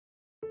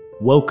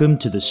Welcome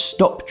to the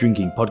Stop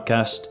Drinking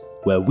Podcast,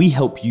 where we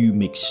help you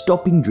make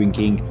stopping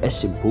drinking a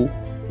simple,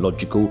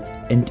 logical,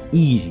 and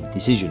easy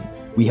decision.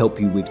 We help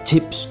you with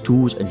tips,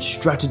 tools, and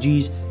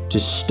strategies to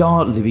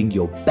start living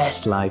your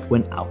best life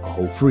when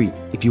alcohol-free.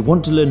 If you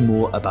want to learn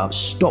more about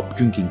stop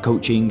drinking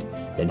coaching,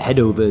 then head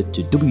over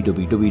to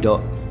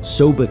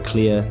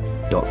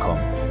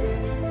www.soberclear.com.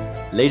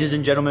 Ladies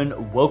and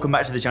gentlemen, welcome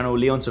back to the channel.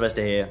 Leon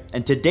Sylvester here,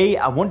 and today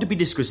I want to be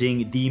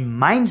discussing the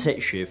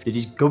mindset shift that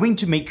is going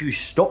to make you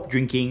stop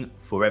drinking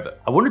forever.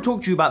 I want to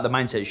talk to you about the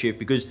mindset shift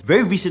because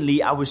very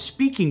recently I was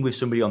speaking with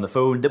somebody on the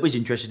phone that was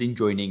interested in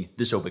joining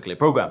the Sober Clear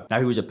program. Now,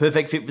 he was a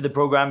perfect fit for the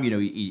program. You know,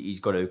 he's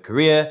got a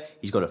career,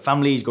 he's got a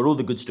family, he's got all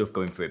the good stuff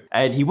going for him,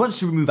 and he wants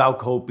to remove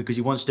alcohol because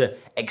he wants to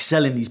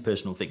excel in these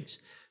personal things.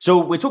 So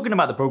we're talking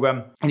about the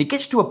program, and it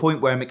gets to a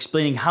point where I'm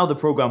explaining how the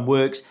program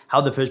works, how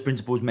the first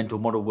principles mental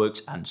model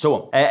works, and so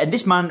on. And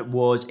this man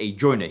was a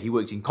joiner. He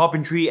worked in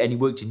carpentry and he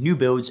worked in new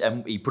builds,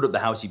 and he put up the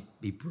house,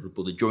 he put up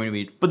all the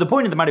joinery. But the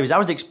point of the matter is, I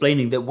was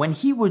explaining that when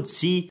he would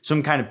see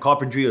some kind of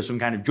carpentry or some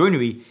kind of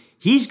joinery,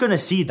 he's going to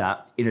see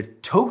that in a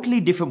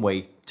totally different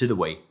way to the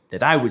way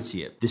that I would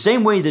see it. The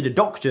same way that a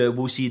doctor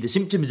will see the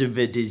symptoms of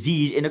a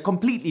disease in a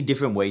completely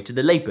different way to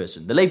the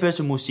layperson. The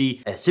layperson will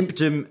see a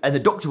symptom and the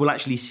doctor will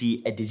actually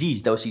see a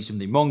disease. They'll see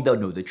something wrong, they'll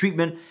know the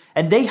treatment,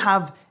 and they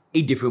have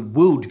a different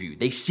worldview.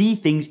 They see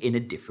things in a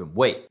different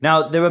way.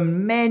 Now, there are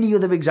many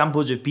other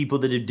examples of people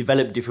that have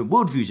developed different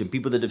worldviews, and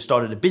people that have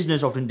started a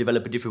business often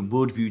develop a different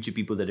worldview to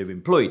people that are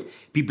employed.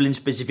 People in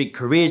specific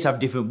careers have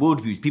different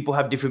worldviews. People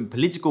have different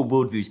political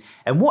worldviews.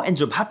 And what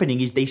ends up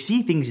happening is they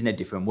see things in a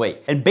different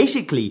way. And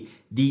basically,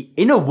 the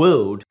inner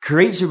world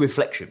creates a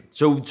reflection.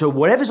 So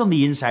whatever's on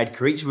the inside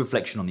creates a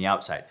reflection on the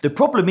outside. The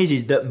problem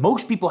is that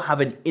most people have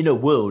an inner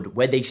world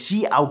where they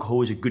see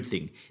alcohol as a good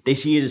thing. They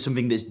see it as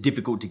something that's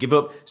difficult to give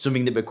up,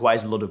 something that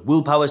requires a lot of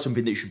willpower,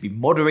 something that should be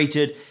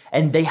moderated.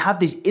 And they have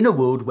this inner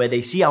world where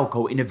they see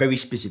alcohol in a very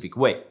specific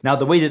way. Now,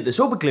 the way that the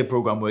Sober Clear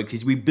program works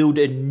is we build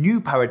a new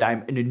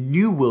paradigm and a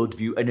new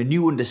worldview and a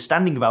new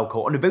understanding of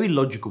alcohol on a very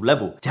logical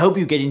level to help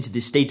you get into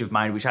this state of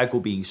mind, which I call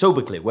being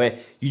sober clear, where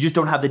you just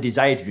don't have the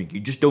desire to drink.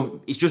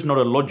 It's just not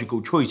a logical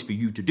choice for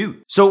you to do.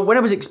 So when I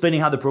was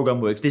explaining how the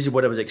program works, this is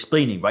what I was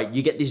explaining, right?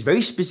 You get this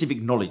very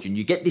specific knowledge and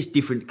you get this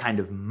different kind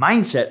of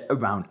mindset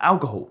around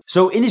alcohol.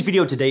 So in this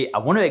video today, I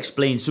want to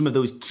explain some of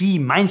those key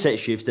mindset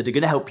shifts that are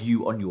going to help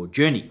you on your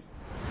journey.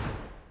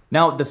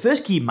 Now, the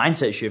first key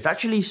mindset shift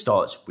actually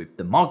starts with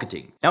the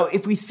marketing. Now,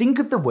 if we think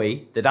of the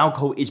way that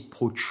alcohol is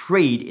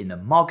portrayed in the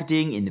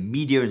marketing, in the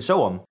media, and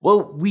so on,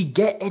 well, we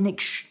get an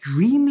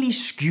extremely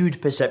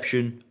skewed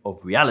perception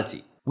of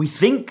reality. We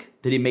think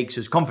that it makes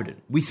us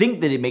confident. We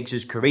think that it makes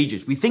us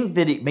courageous. We think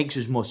that it makes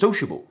us more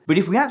sociable. But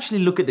if we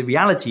actually look at the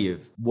reality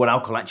of what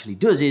alcohol actually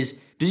does it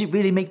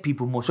really make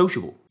people more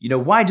sociable? You know,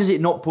 why does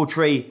it not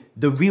portray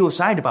the real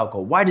side of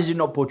alcohol? Why does it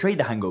not portray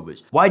the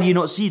hangovers? Why do you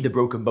not see the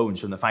broken bones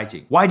from the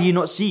fighting? Why do you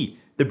not see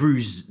the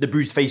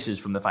bruised faces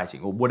from the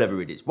fighting, or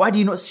whatever it is? Why do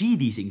you not see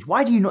these things?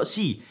 Why do you not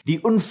see the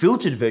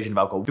unfiltered version of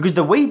alcohol? Because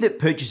the way that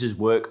purchases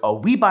work are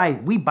we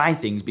buy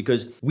things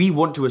because we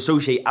want to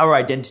associate our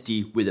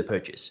identity with a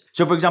purchase.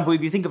 So for example,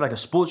 if you think of like a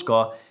sports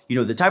car, you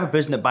know, the type of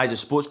person that buys a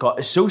sports car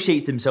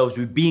associates themselves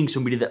with being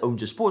somebody that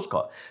owns a sports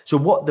car. So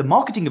what the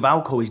marketing of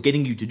alcohol is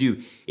getting you to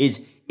do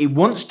is it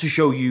wants to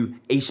show you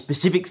a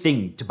specific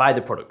thing to buy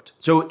the product.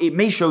 So it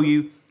may show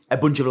you a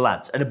bunch of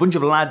lads and a bunch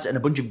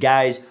of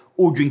guys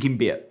all drinking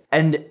beer.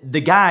 And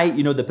the guy,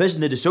 you know, the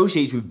person that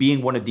associates with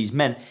being one of these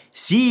men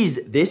sees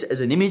this as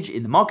an image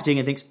in the marketing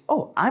and thinks,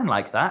 oh, I'm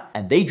like that.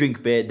 And they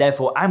drink beer,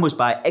 therefore I must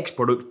buy X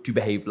product to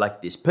behave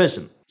like this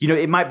person. You know,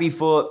 it might be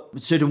for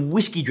certain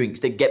whiskey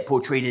drinks that get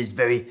portrayed as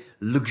very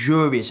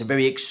luxurious and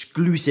very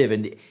exclusive.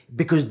 And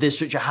because there's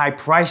such a high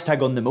price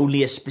tag on them,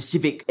 only a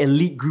specific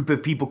elite group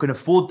of people can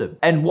afford them.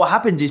 And what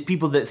happens is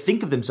people that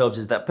think of themselves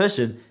as that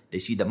person, they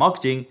see the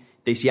marketing,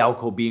 they see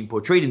alcohol being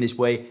portrayed in this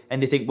way,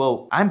 and they think,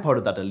 well, I'm part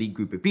of that elite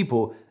group of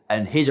people,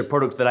 and here's a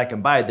product that I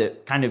can buy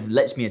that kind of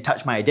lets me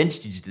attach my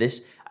identity to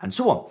this, and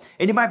so on.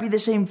 And it might be the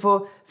same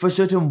for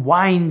certain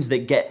wines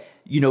that get,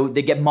 you know,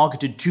 they get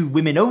marketed to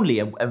women only,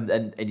 and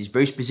it's a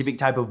very specific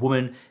type of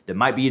woman that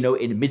might be, you know,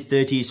 in the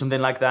mid-30s,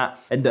 something like that,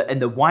 and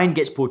the wine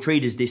gets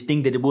portrayed as this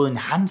thing that it will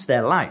enhance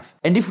their life.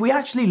 And if we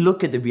actually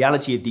look at the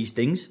reality of these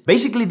things,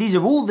 basically these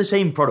are all the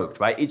same product,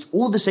 right? It's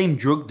all the same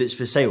drug that's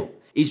for sale.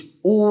 It's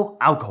all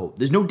alcohol.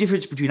 There's no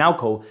difference between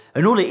alcohol,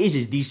 and all it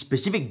is these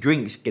specific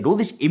drinks get all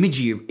this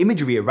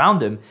imagery around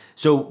them,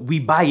 so we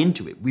buy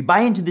into it. We buy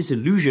into this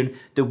illusion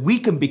that we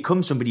can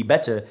become somebody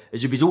better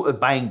as a result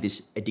of buying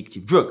this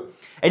addictive drug.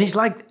 And it's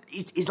like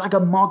a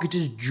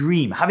marketer's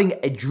dream, having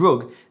a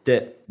drug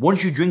that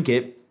once you drink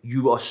it,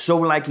 you are so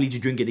likely to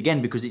drink it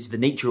again because it's the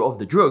nature of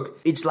the drug.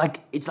 It's like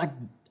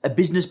a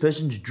business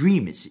person's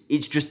dream.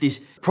 It's just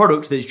this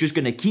product that's just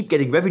going to keep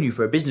getting revenue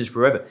for a business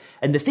forever.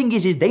 And the thing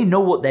is they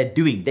know what they're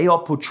doing. They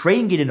are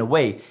portraying it in a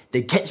way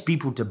that gets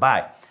people to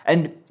buy.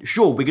 And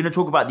sure, we're going to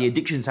talk about the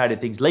addiction side of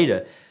things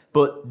later,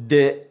 But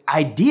the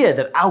idea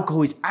that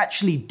alcohol is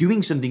actually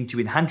doing something to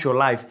enhance your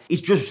life is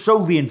just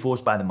so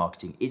reinforced by the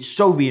marketing. It's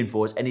so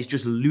reinforced and it's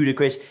just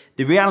ludicrous.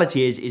 The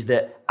reality is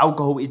that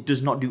alcohol, it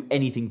does not do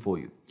anything for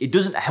you. It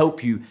doesn't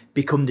help you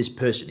become this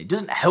person. It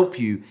doesn't help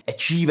you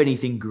achieve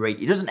anything great.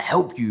 It doesn't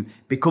help you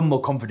become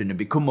more confident and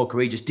become more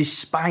courageous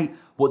despite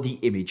what the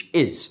image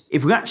is.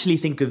 If we actually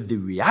think of the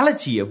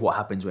reality of what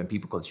happens when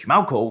people consume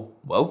alcohol,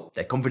 well,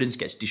 their confidence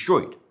gets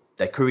destroyed.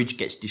 Their courage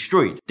gets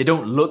destroyed. They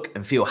don't look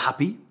and feel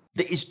happy.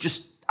 It's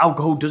just,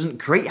 alcohol doesn't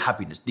create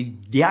happiness.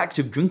 The act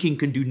of drinking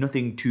can do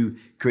nothing to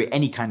create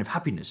any kind of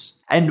happiness.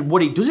 And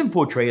what it doesn't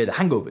portray are the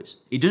hangovers.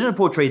 It doesn't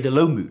portray the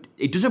low mood.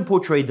 It doesn't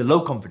portray the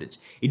low confidence.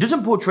 It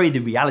doesn't portray the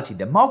reality.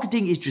 The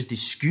marketing is just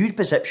this skewed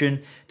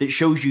perception that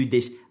shows you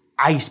this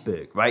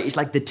iceberg, right? It's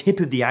like the tip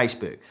of the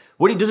iceberg.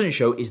 What it doesn't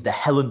show is the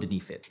hell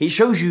underneath it. It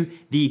shows you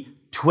the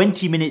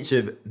 20 minutes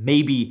of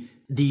maybe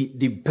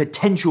the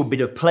potential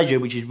bit of pleasure,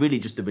 which is really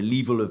just the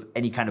relief of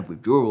any kind of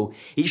withdrawal.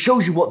 It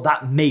shows you what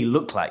that may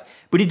look like,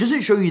 but it doesn't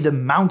show you the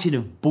mountain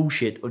of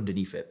bullshit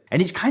underneath it.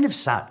 And it's kind of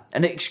sad.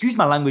 And excuse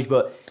my language,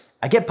 but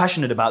I get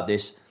passionate about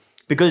this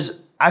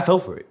because I fell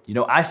for it.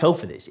 I fell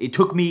for this. It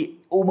took me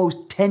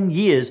almost 10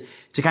 years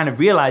to kind of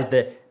realize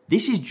that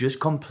this is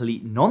just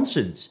complete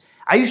nonsense.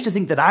 I used to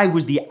think that I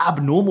was the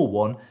abnormal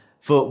one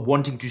for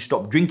wanting to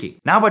stop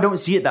drinking. Now I don't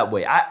see it that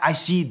way. I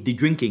see the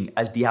drinking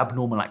as the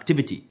abnormal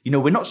activity.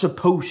 We're not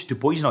supposed to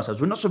poison ourselves.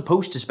 We're not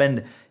supposed to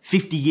spend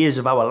 50 years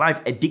of our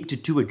life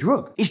addicted to a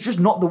drug. It's just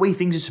not the way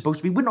things are supposed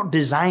to be. We're not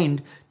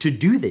designed to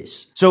do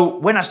this. So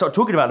when I start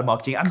talking about the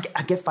marketing,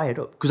 I get fired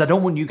up because I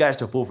don't want you guys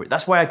to fall for it.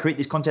 That's why I create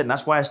this content.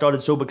 That's why I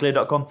started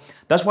SoberClear.com.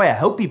 That's why I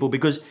help people,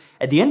 because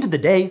at the end of the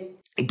day,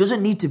 it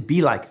doesn't need to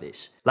be like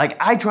this. Like,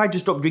 I tried to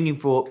stop drinking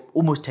for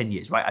almost 10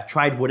 years, right? I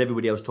tried what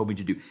everybody else told me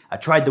to do. I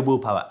tried the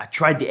willpower. I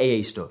tried the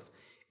AA stuff.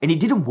 And it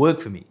didn't work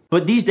for me.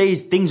 But these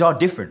days, things are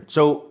different.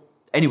 So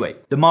anyway,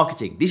 the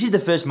marketing. This is the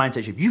first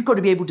mindset shift. You've got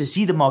to be able to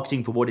see the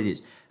marketing for what it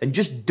is. And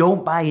just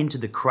don't buy into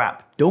the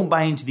crap. Don't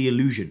buy into the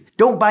illusion.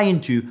 Don't buy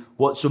into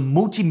what some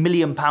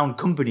multi-million-pound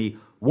company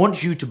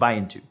wants you to buy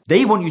into.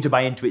 They want you to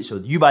buy into it so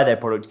that you buy their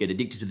product, get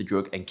addicted to the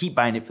drug, and keep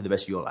buying it for the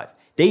rest of your life.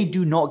 They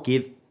do not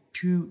give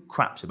two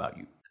craps about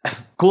you.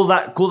 Call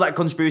that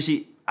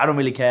conspiracy. I don't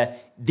really care.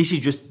 This is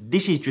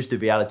just the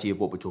reality of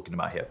what we're talking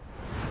about here.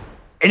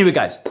 Anyway,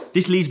 guys,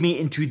 this leads me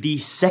into the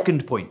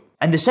second point.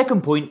 And the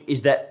second point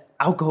is that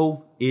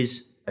alcohol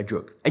is a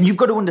drug. And you've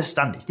got to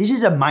understand this. This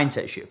is a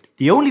mindset shift.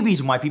 The only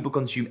reason why people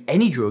consume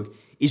any drug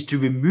is to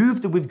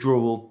remove the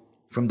withdrawal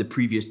from the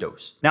previous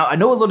dose. Now, I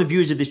know a lot of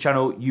viewers of this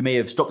channel, you may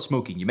have stopped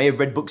smoking. You may have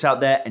read books out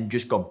there and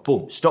just gone,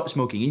 boom, stop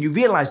smoking. And you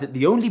realize that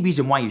the only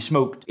reason why you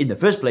smoked in the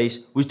first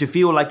place was to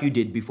feel like you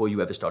did before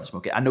you ever started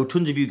smoking. I know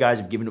tons of you guys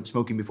have given up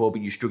smoking before, but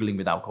you're struggling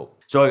with alcohol.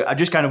 So I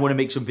just kind of want to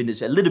make something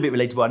that's a little bit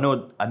relatable.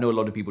 I know a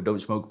lot of people don't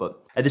smoke,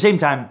 but at the same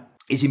time,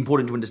 it's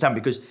important to understand,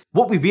 because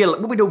what we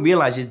don't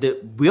realize is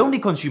that we only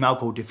consume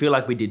alcohol to feel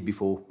like we did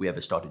before we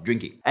ever started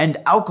drinking. And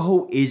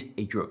alcohol is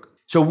a drug.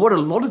 So what a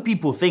lot of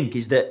people think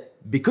is that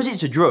because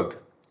it's a drug,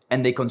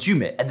 and they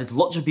consume it, and there's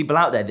lots of people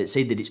out there that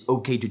say that it's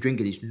okay to drink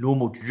and it's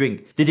normal to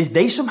drink, that if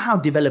they somehow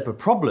develop a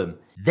problem,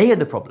 they are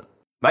the problem,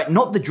 right?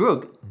 Not the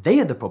drug, they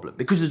are the problem.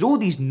 Because there's all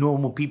these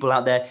normal people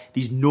out there,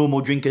 these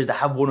normal drinkers that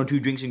have one or two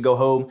drinks and go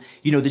home.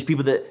 There's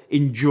people that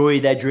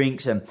enjoy their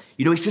drinks and,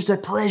 it's just a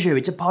pleasure,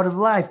 it's a part of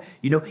life.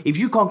 If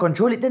you can't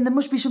control it, then there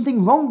must be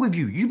something wrong with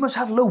you. You must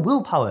have low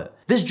willpower.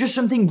 There's just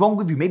something wrong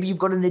with you. Maybe you've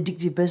got an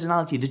addictive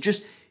personality.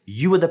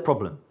 You are the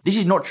problem. This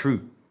is not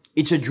true.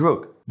 It's a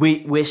drug.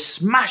 We're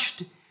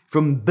smashed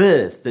from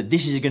birth that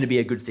this is going to be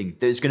a good thing,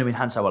 that it's going to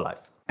enhance our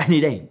life. And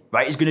it ain't,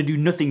 right? It's going to do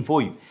nothing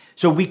for you.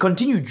 So we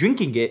continue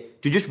drinking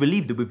it to just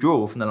relieve the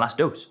withdrawal from the last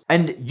dose.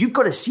 And you've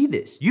got to see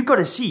this. You've got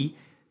to see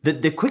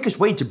that the quickest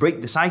way to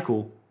break the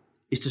cycle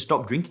is to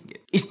stop drinking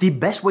it. It's the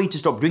best way to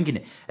stop drinking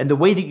it. And the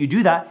way that you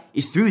do that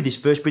is through this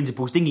first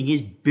principles thinking,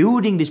 is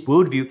building this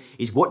worldview,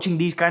 is watching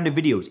these kind of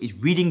videos, is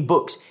reading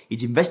books,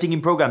 is investing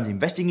in programs,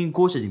 investing in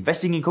courses,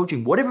 investing in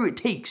coaching, whatever it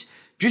takes,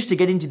 just to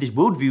get into this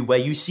worldview where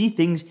you see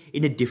things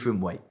in a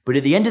different way. But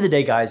at the end of the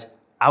day, guys,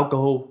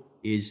 alcohol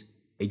is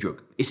a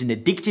drug. It's an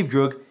addictive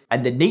drug,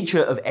 and the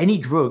nature of any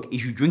drug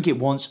is you drink it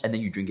once and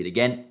then you drink it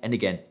again and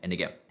again and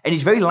again. And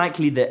it's very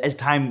likely that as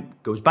time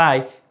goes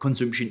by,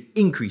 consumption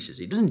increases.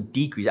 It doesn't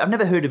decrease. I've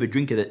never heard of a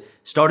drinker that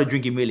started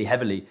drinking really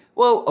heavily.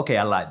 Well, okay,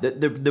 I lied.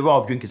 There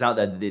are drinkers out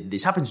there that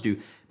this happens to,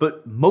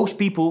 but most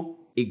people,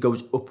 it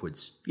goes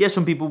upwards. Yes,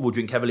 some people will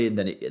drink heavily and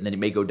then it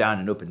may go down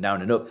and up and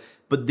down and up.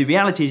 But the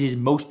reality is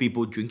most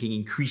people drinking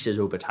increases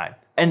over time.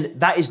 And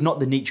that is not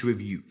the nature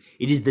of you.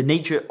 It is the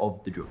nature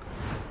of the drug.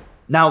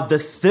 Now, the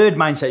third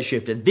mindset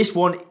shift, and this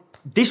one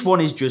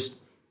is just,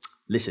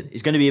 listen,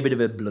 it's going to be a bit of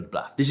a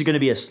bloodbath. This is going to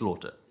be a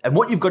slaughter. And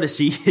what you've got to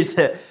see is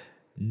that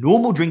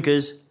normal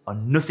drinkers are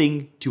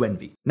nothing to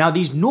envy. Now,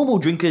 these normal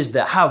drinkers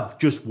that have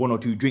just one or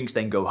two drinks,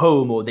 then go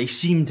home, or they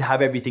seem to have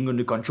everything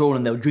under control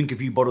and they'll drink a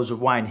few bottles of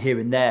wine here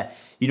and there,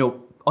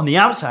 on the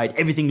outside,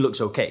 everything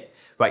looks okay.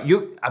 Right,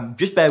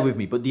 just bear with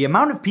me, but the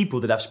amount of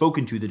people that I've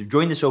spoken to that have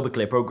joined the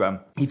SoberClear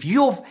program,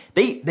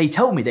 they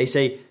tell me, they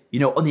say,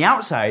 On the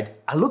outside,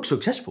 I look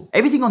successful.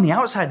 Everything on the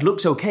outside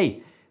looks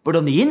okay. But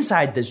on the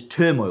inside, there's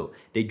turmoil.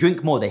 They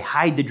drink more. They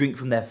hide the drink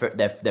from their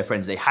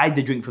friends. They hide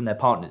the drink from their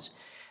partners.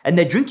 And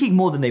they're drinking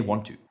more than they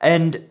want to.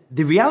 And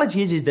the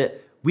reality is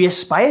that we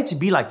aspire to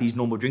be like these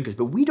normal drinkers,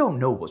 but we don't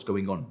know what's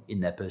going on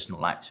in their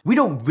personal lives. We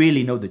don't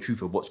really know the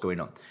truth of what's going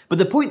on. But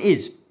the point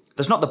is,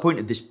 that's not the point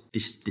of this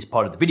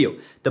part of the video.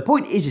 The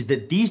point is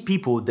that these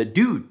people that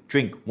do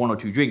drink 1 or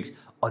 2 drinks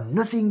are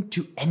nothing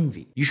to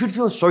envy. You should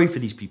feel sorry for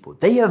these people.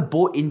 They have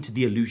bought into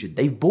the illusion.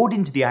 They've bought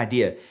into the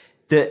idea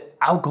that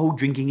alcohol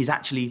drinking is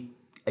actually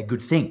a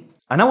good thing.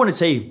 And I want to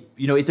say,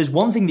 if there's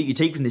one thing that you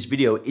take from this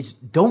video, it's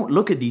don't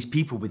look at these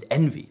people with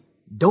envy.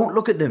 Don't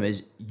look at them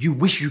as you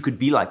wish you could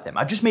be like them.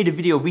 I just made a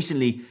video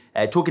recently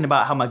talking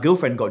about how my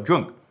girlfriend got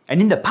drunk.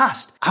 And in the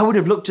past, I would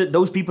have looked at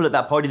those people at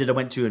that party that I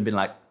went to and been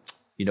like,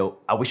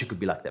 I wish I could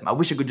be like them. I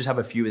wish I could just have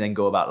a few and then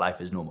go about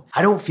life as normal.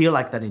 I don't feel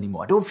like that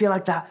anymore. I don't feel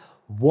like that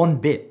one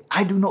bit.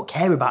 I do not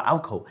care about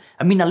alcohol.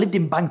 I lived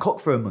in Bangkok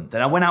for a month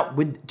and I went out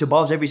to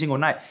bars every single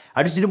night.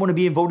 I just didn't want to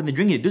be involved in the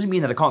drinking. It doesn't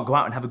mean that I can't go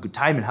out and have a good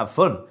time and have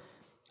fun.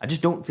 I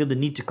just don't feel the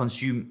need to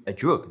consume a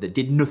drug that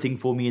did nothing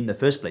for me in the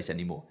first place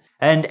anymore.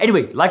 And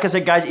anyway, like I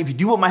said, guys, if you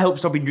do want my help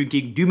stopping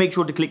drinking, do make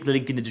sure to click the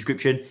link in the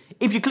description.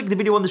 If you click the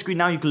video on the screen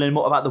now, you can learn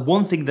more about the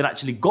one thing that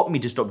actually got me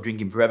to stop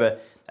drinking forever.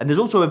 And there's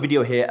also a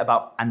video here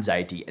about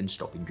anxiety and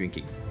stopping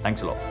drinking.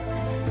 Thanks a lot.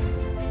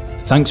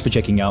 Thanks for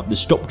checking out the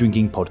Stop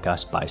Drinking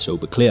podcast by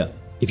Sober Clear.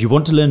 If you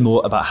want to learn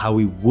more about how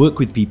we work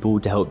with people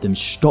to help them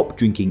stop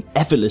drinking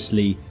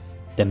effortlessly,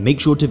 then make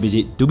sure to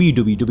visit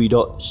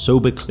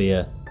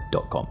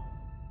www.soberclear.com.